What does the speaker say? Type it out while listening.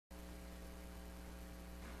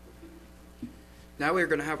Now we are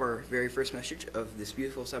going to have our very first message of this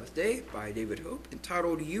beautiful Sabbath day by David Hope,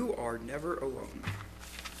 entitled, You Are Never Alone.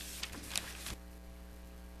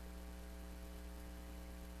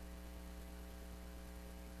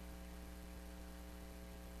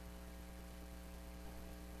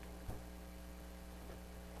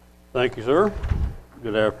 Thank you, sir.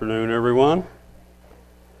 Good afternoon, everyone.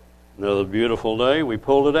 Another beautiful day. We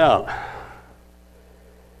pulled it out.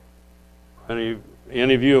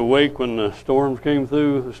 Any of you awake when the storms came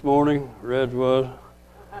through this morning? Reg was.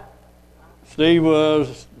 Steve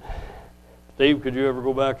was. Steve, could you ever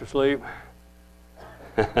go back to sleep?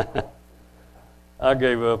 I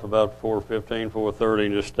gave up about 4:15, 4:30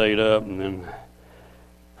 and just stayed up, and then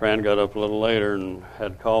Fran got up a little later and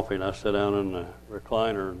had coffee, and I sat down in the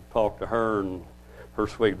recliner and talked to her, and her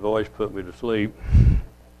sweet voice put me to sleep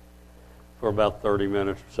for about 30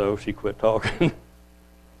 minutes or so. She quit talking.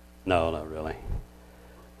 No, not really.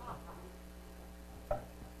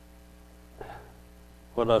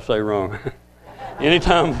 What did I say wrong?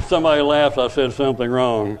 Anytime somebody laughs, I said something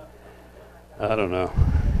wrong. I don't know.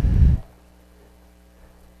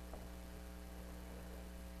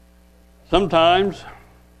 Sometimes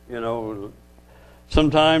when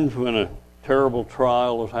a terrible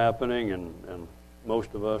trial is happening, and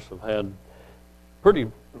most of us have had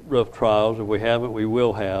pretty rough trials. If we haven't, we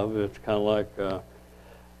will have. It's kind of like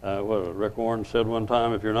what Rick Warren said one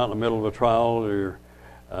time, if you're not in the middle of a trial, or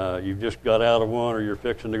you've just got out of one, or you're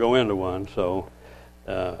fixing to go into one. So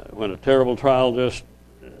when a terrible trial just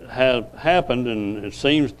has happened, and it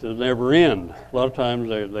seems to never end, a lot of times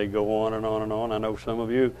they go on and on and on. I know some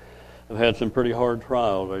of you have had some pretty hard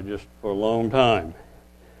trials. They just for a long time,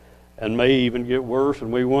 and may even get worse,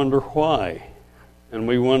 and we wonder why, and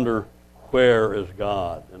we wonder, where is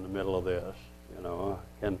God in the middle of this?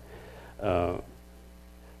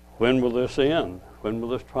 When will this end? When will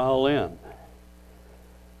this trial end?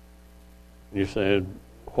 You said,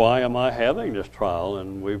 why am I having this trial?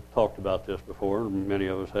 And we've talked about this before. Many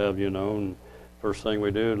of us have, and first thing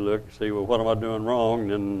we do is look and see, well, what am I doing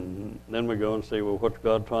wrong? And then we go and see, well, what's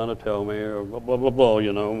God trying to tell me? Or blah, blah, blah, blah,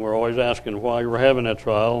 and we're always asking why we're having that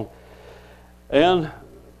trial. And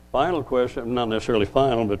final question, not necessarily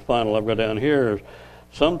final, but final I've got down here is,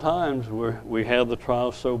 sometimes we have the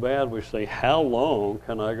trial so bad we say, how long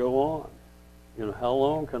can I go on? How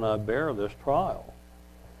long can I bear this trial?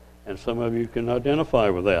 And some of you can identify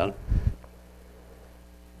with that.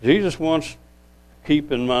 Jesus wants to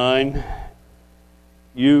keep in mind,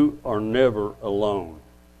 you are never alone.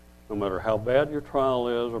 No matter how bad your trial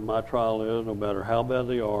is, or my trial is, no matter how bad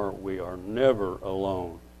they are, we are never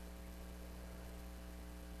alone.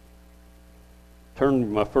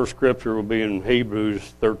 My first scripture will be in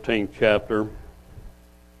Hebrews 13th chapter.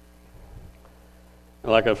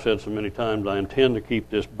 Like I've said so many times, I intend to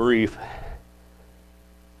keep this brief.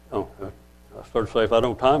 I start to say, if I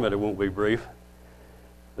don't time it, it won't be brief.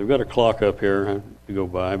 They've got a clock up here to go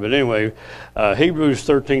by. But anyway, Hebrews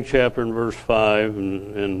 13th chapter and verse 5,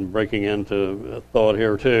 and breaking into a thought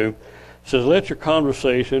here too, says, let your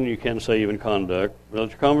conversation, you can say even conduct, let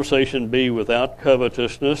your conversation be without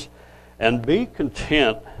covetousness, and be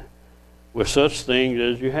content with such things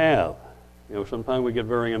as you have. Sometimes we get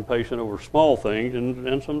very impatient over small things,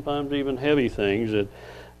 and sometimes even heavy things that,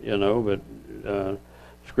 but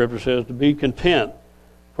Scripture says to be content.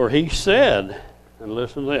 For he said, and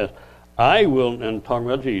listen to this, I will, and talking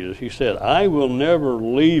about Jesus, he said, I will never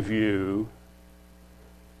leave you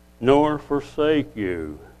nor forsake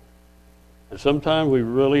you. And sometimes we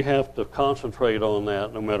really have to concentrate on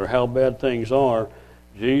that, no matter how bad things are.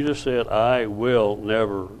 Jesus said, I will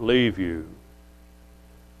never leave you.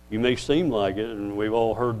 You may seem like it, and we've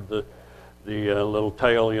all heard the little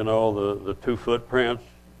tale, the two footprints,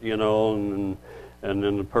 and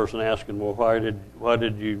then the person asking, well, why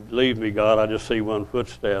did you leave me, God? I just see one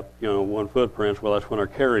footstep, one footprint. Well, that's when I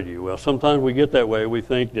carried you. Well, sometimes we get that way. We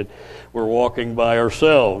think that we're walking by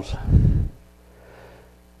ourselves.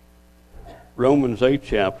 Romans 8th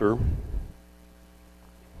chapter,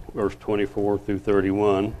 verse 24 through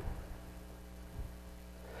 31.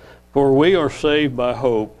 For we are saved by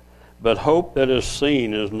hope, but hope that is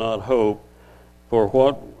seen is not hope. For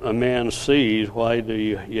what a man sees, why do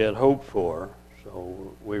you yet hope for?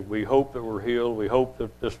 So we hope that we're healed. We hope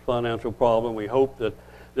that this financial problem, we hope that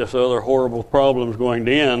this other horrible problem is going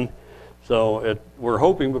to end. So we're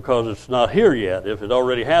hoping because it's not here yet. If it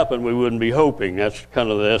already happened, we wouldn't be hoping. That's kind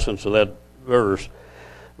of the essence of that verse.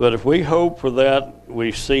 But if we hope for that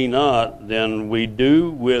we see not, then we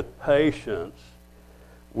do with patience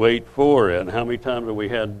wait for it. And how many times have we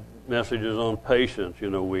had messages on patience?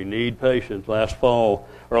 We need patience. Last fall,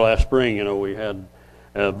 or last spring, we had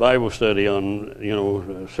Bible study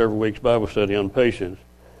on, several weeks Bible study on patience.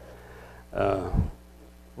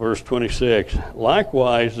 Verse 26,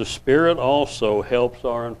 likewise the Spirit also helps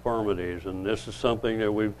our infirmities. And this is something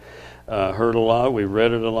that we've heard a lot, we've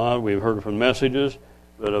read it a lot, we've heard it from messages,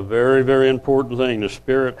 but a very, very important thing. The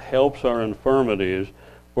Spirit helps our infirmities,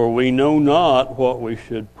 for we know not what we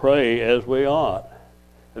should pray as we ought.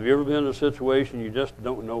 Have you ever been in a situation you just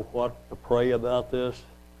don't know what to pray about this?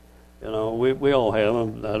 We all have.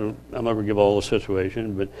 I'll never give all the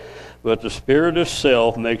situation, but the Spirit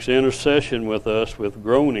itself makes intercession with us with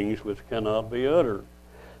groanings which cannot be uttered.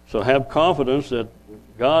 So have confidence that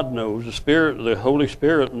God knows, the Holy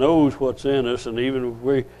Spirit knows what's in us, and even if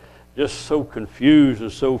we're just so confused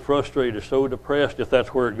and so frustrated, so depressed, if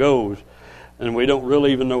that's where it goes, and we don't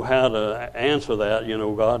really even know how to answer that,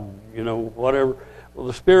 God, whatever. Well,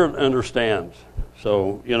 the Spirit understands.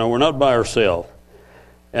 So, we're not by ourselves.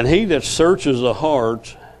 And he that searches the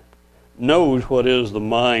hearts knows what is the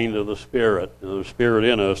mind of the Spirit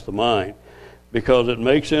in us, the mind, because it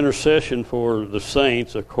makes intercession for the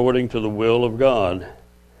saints according to the will of God.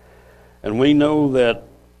 And we know that,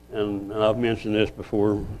 and I've mentioned this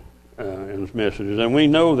before in this messages, and we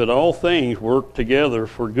know that all things work together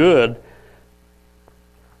for good.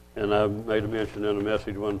 And I made a mention in a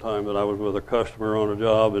message one time that I was with a customer on a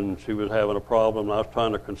job, and she was having a problem, and I was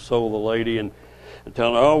trying to console the lady and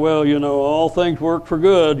telling her, all things work for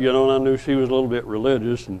good, and I knew she was a little bit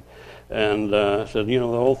religious, and I said,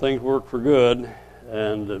 all things work for good,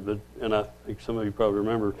 and I think some of you probably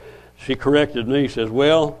remember, she corrected me, says,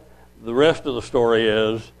 well, the rest of the story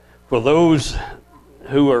is, for those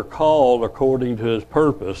who are called according to his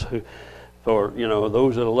purpose, for,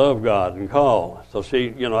 those that love God and call. So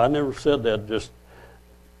she, I never said that just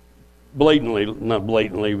not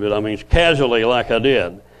blatantly, but casually like I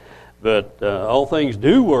did. But all things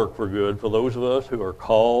do work for good for those of us who are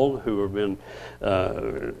called, who have been,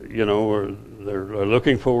 they're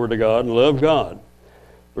looking forward to God and love God.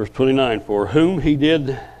 Verse 29, for whom he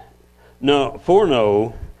did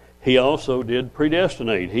foreknow, he also did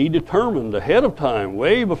predestinate. He determined ahead of time,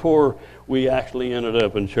 way before we actually ended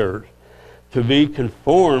up in church, to be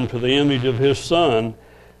conformed to the image of his Son,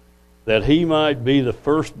 that he might be the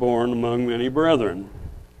firstborn among many brethren.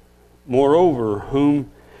 Moreover,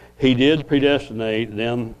 whom he did predestinate,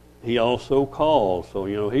 them he also called. So,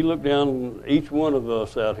 he looked down each one of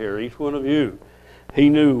us out here, each one of you. He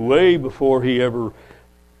knew way before he ever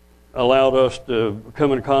allowed us to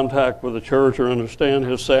come in contact with the church or understand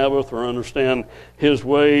his Sabbath or understand his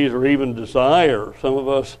ways or even desire. Some of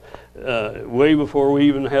us, way before we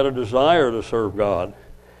even had a desire to serve God.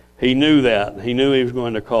 He knew that. He knew he was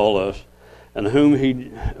going to call us. And whom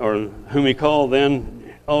he called,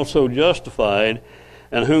 then also justified.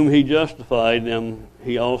 And whom he justified, them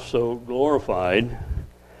he also glorified.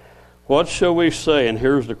 What shall we say? And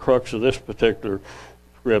here's the crux of this particular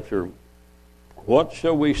scripture. What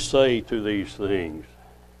shall we say to these things?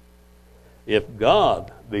 If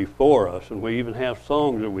God be for us, and we even have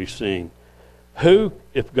songs that we sing,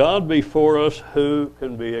 if God be for us, who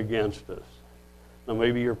can be against us? Now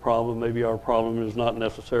maybe our problem is not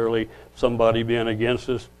necessarily somebody being against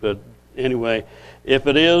us, but anyway, if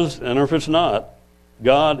it is, and if it's not,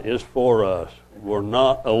 God is for us. We're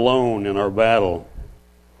not alone in our battle.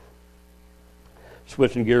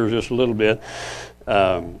 Switching gears just a little bit,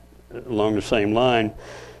 along the same line,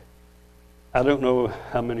 I don't know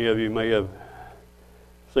how many of you may have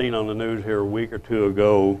seen on the news here a week or two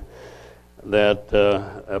ago that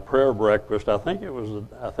a prayer breakfast, I think it was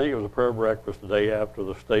a prayer breakfast the day after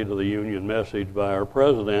the State of the Union message by our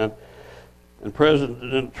president, and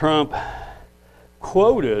President Trump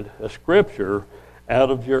quoted a scripture out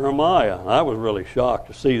of Jeremiah. I was really shocked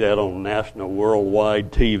to see that on national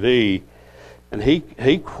worldwide TV. And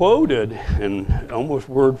he quoted, and almost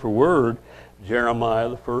word for word, Jeremiah,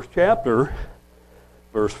 the first chapter,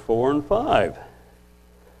 verse 4 and 5.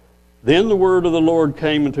 Then the word of the Lord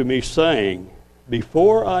came unto me, saying,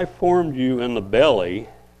 before I formed you in the belly,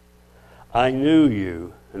 I knew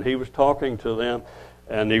you. And he was talking to them,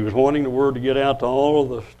 and he was wanting the word to get out to all of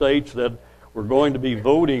the states that were going to be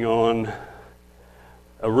voting on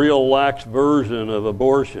a real lax version of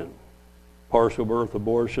abortion. Partial birth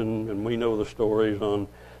abortion, and we know the stories on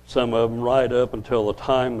some of them right up until the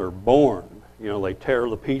time they're born. They tear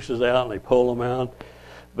the pieces out and they pull them out.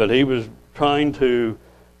 But he was trying to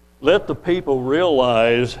let the people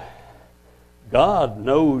realize God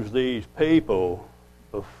knows these people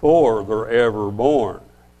before they're ever born.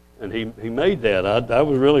 And he made that. I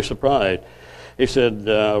was really surprised. He said,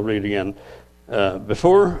 I'll read again,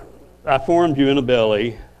 before I formed you in the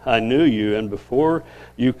belly, I knew you, and before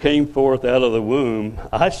you came forth out of the womb,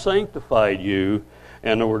 I sanctified you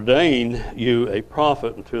and ordained you a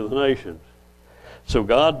prophet unto the nations. So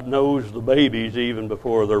God knows the babies even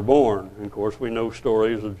before they're born. And of course, we know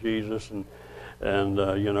stories of Jesus, and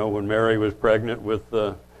when Mary was pregnant with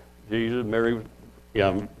Jesus,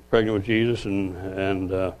 pregnant with Jesus,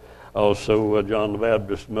 and also John the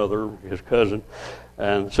Baptist's mother, his cousin.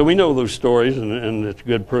 And so we know those stories, and it's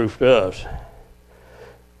good proof to us.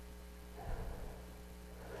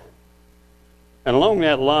 And along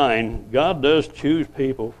that line, God does choose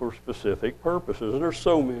people for specific purposes. And there's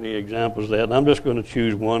so many examples of that. And I'm just going to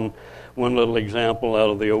choose one little example out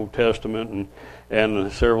of the Old Testament,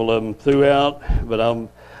 and several of them throughout. But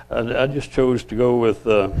I just chose to go with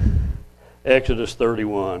Exodus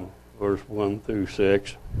 31, verse 1 through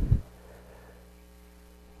 6.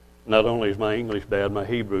 Not only is my English bad, my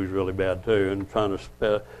Hebrew is really bad too, and trying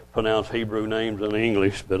to pronounce Hebrew names in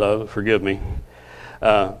English, but forgive me.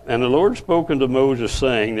 And the Lord spoke unto Moses,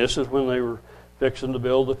 saying, this is when they were fixing to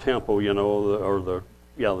build the temple, the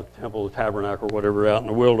temple, the tabernacle, whatever, out in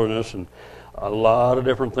the wilderness, and a lot of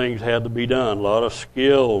different things had to be done, a lot of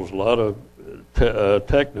skills, a lot of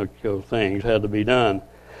technical things had to be done.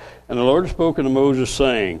 And the Lord spoke unto Moses,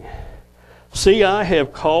 saying, see, I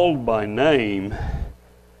have called by name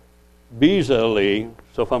Bezalel,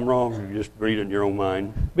 so if I'm wrong, you just read it in your own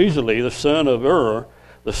mind, Bezalel, the son of Ur,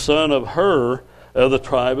 the son of Hur, of the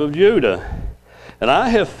tribe of Judah. And I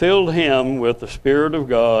have filled him with the Spirit of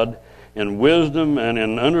God in wisdom and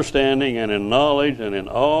in understanding and in knowledge and in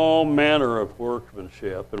all manner of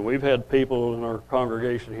workmanship. And we've had people in our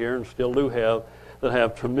congregation here, and still do have, that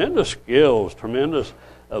have tremendous skills, tremendous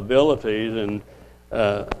abilities. And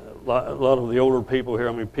a lot of the older people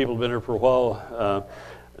here, people have been here for a while,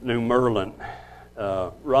 knew Merlin,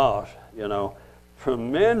 Ross,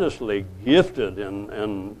 tremendously gifted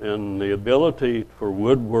in the ability for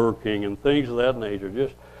woodworking and things of that nature.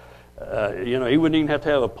 Just, he wouldn't even have to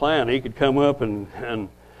have a plan. He could come up and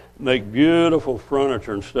make beautiful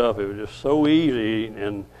furniture and stuff. It was just so easy.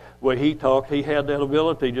 And the way he talked, he had that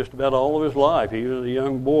ability just about all of his life. Even as a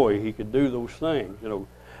young boy, he could do those things,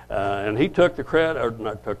 and he took the credit, or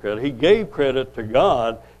not took credit, he gave credit to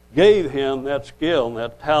God, gave him that skill and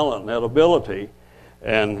that talent and that ability.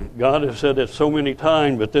 And God has said it so many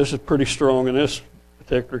times, but this is pretty strong in this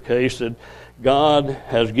particular case, that God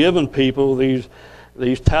has given people these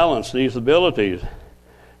talents, these abilities.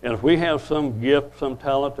 And if we have some gift, some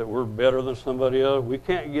talent that we're better than somebody else, we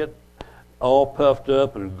can't get all puffed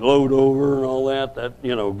up and gloat over and all that.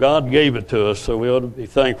 God gave it to us, so we ought to be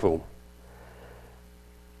thankful.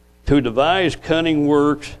 To devise cunning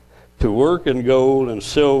works, to work in gold and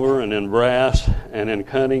silver and in brass and in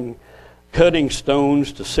cutting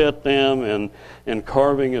stones to set them, and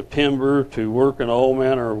carving of timber, to work in all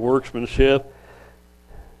manner of workmanship.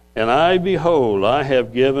 And I, behold, I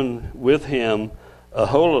have given with him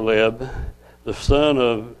Aholibah, the son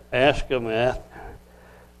of Ashkenaz,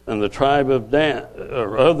 and the tribe of Dan,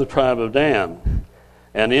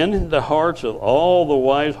 And in the hearts of all the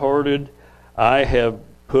wise-hearted I have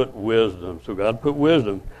put wisdom. So God put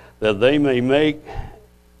wisdom, that they may make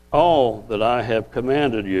all that I have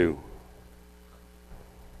commanded you.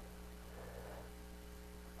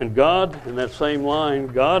 And God, in that same line,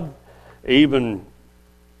 God even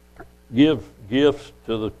gives gifts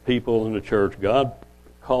to the people in the church. God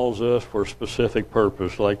calls us for a specific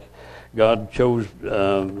purpose, like God chose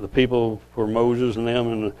the people for Moses and them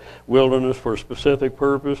in the wilderness for a specific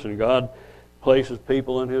purpose, and God places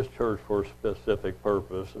people in His church for a specific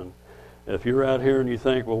purpose. And if you're out here and you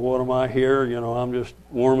think, well, what am I here? I'm just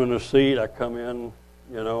warming a seat. I come in,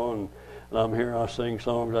 and I'm here, I sing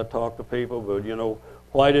songs, I talk to people, but,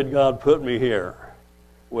 why did God put me here?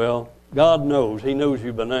 Well, God knows. He knows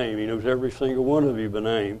you by name. He knows every single one of you by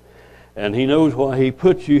name. And He knows why He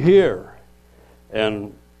put you here.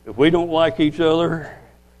 And if we don't like each other,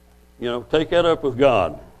 take that up with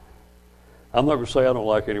God. I'm not going to say I don't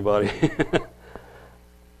like anybody.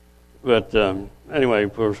 But anyway,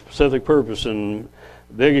 for a specific purpose, and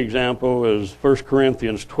the big example is 1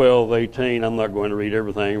 Corinthians 12:18. I'm not going to read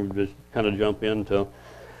everything. We'll just kind of jump into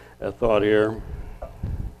a thought here.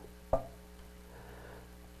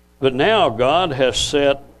 But now God has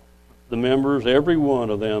set the members, every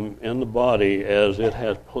one of them, in the body as it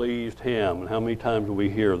has pleased Him. And how many times do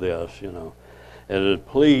we hear this, And it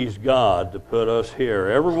pleased God to put us here.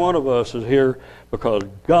 Every one of us is here because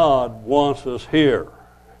God wants us here.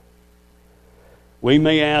 We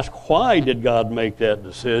may ask, why did God make that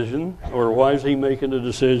decision? Or why is He making the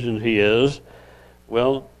decision He is?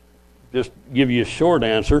 Well, just give you a short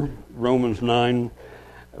answer. Romans 9,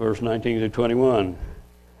 verse 19 to 21.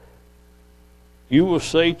 You will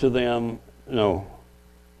say to them, no,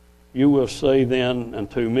 you will say then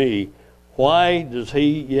unto me, why does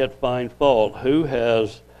he yet find fault? Who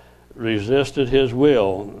has resisted his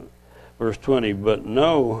will? Verse 20, but,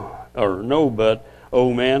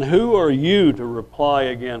 O man, who are you to reply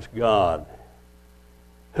against God?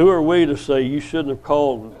 Who are we to say you shouldn't have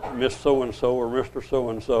called Miss So-and-so or Mr.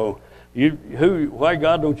 So-and-so? Why,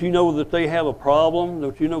 God, don't you know that they have a problem?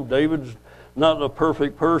 Don't you know David's not a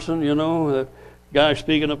perfect person? You know, the guy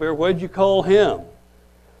speaking up there, why'd you call him?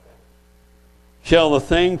 Shall the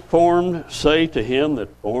thing formed say to him that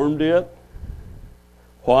formed it,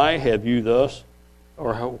 why have you thus,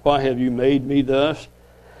 or why have you made me thus?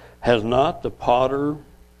 Has not the potter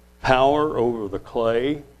power over the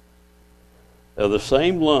clay of the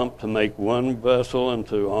same lump to make one vessel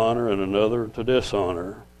into honor and another to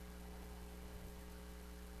dishonor?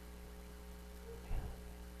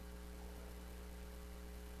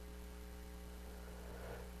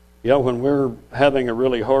 Yeah, when we're having a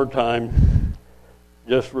really hard time,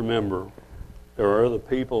 just remember, there are other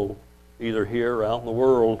people, either here or out in the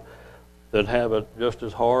world, that have it just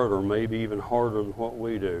as hard or maybe even harder than what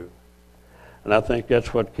we do. And I think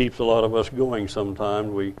that's what keeps a lot of us going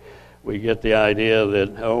sometimes. We get the idea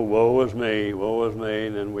that, oh, woe is me,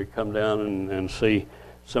 and then we come down and see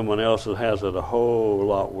someone else that has it a whole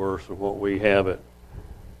lot worse than what we have it.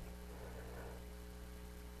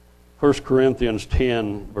 1 Corinthians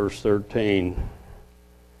 10, verse 13.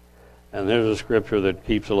 And there's a scripture that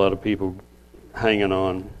keeps a lot of people hanging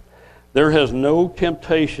on. There has no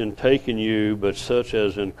temptation taken you but such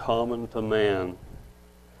as in common to man.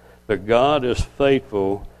 But God is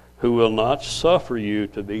faithful, who will not suffer you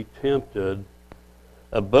to be tempted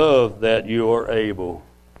above that you are able,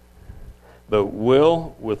 but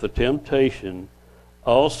will with the temptation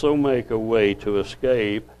also make a way to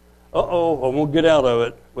escape. I'm going to get out of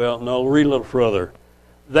it. Well, no, read a little further.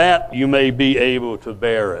 That you may be able to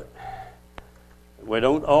bear it. We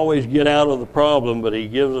don't always get out of the problem, but he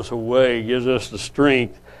gives us a way, gives us the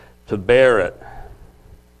strength to bear it.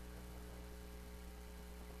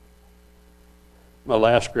 My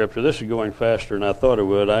last scripture, this is going faster than I thought it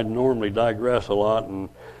would. I normally digress a lot,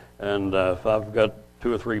 and if I've got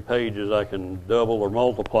 2 or 3 pages, I can double or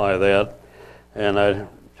multiply that, and I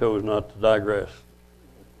chose not to digress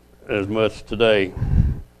as much today.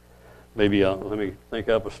 Maybe let me think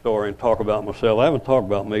up a story and talk about myself. I haven't talked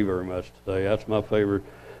about me very much today. That's my favorite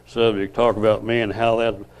subject, talk about me and how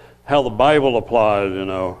the Bible applies, you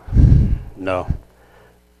know. No.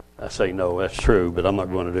 I say no, that's true, but I'm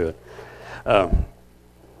not going to do it.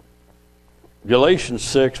 Galatians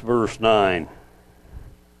 6, verse 9.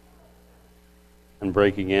 And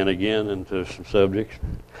breaking in again into some subjects.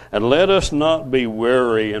 And let us not be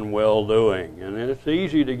weary in well-doing. And it's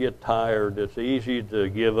easy to get tired. It's easy to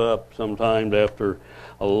give up sometimes after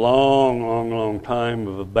a long time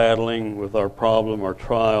of battling with our problem, our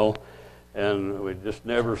trial. And we just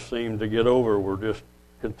never seem to get over. We're just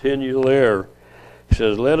continue there. He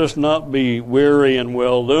says, let us not be weary in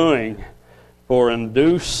well-doing, for in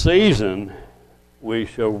due season we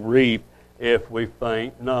shall reap if we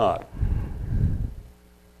faint not.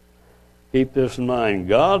 Keep this in mind.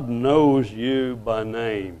 God knows you by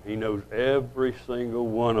name. He knows every single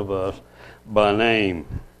one of us by name.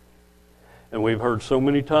 And we've heard so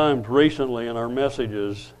many times recently in our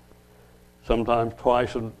messages, sometimes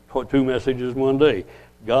twice, 2 messages one day,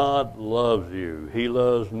 God loves you. He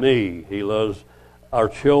loves me. He loves our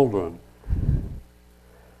children.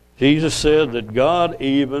 Jesus said that God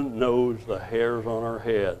even knows the hairs on our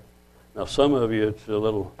head. Now, some of you, it's a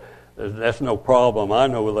little... That's no problem. I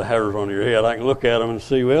know the hairs on your head. I can look at them and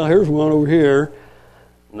see, well, here's one over here.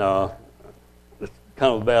 No, it's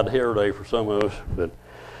kind of a bad hair day for some of us. But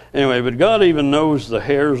anyway, but God even knows the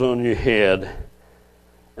hairs on your head,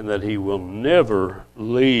 and that he will never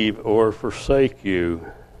leave or forsake you.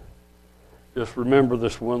 Just remember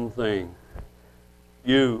this one thing.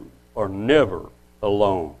 You are never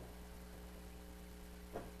alone.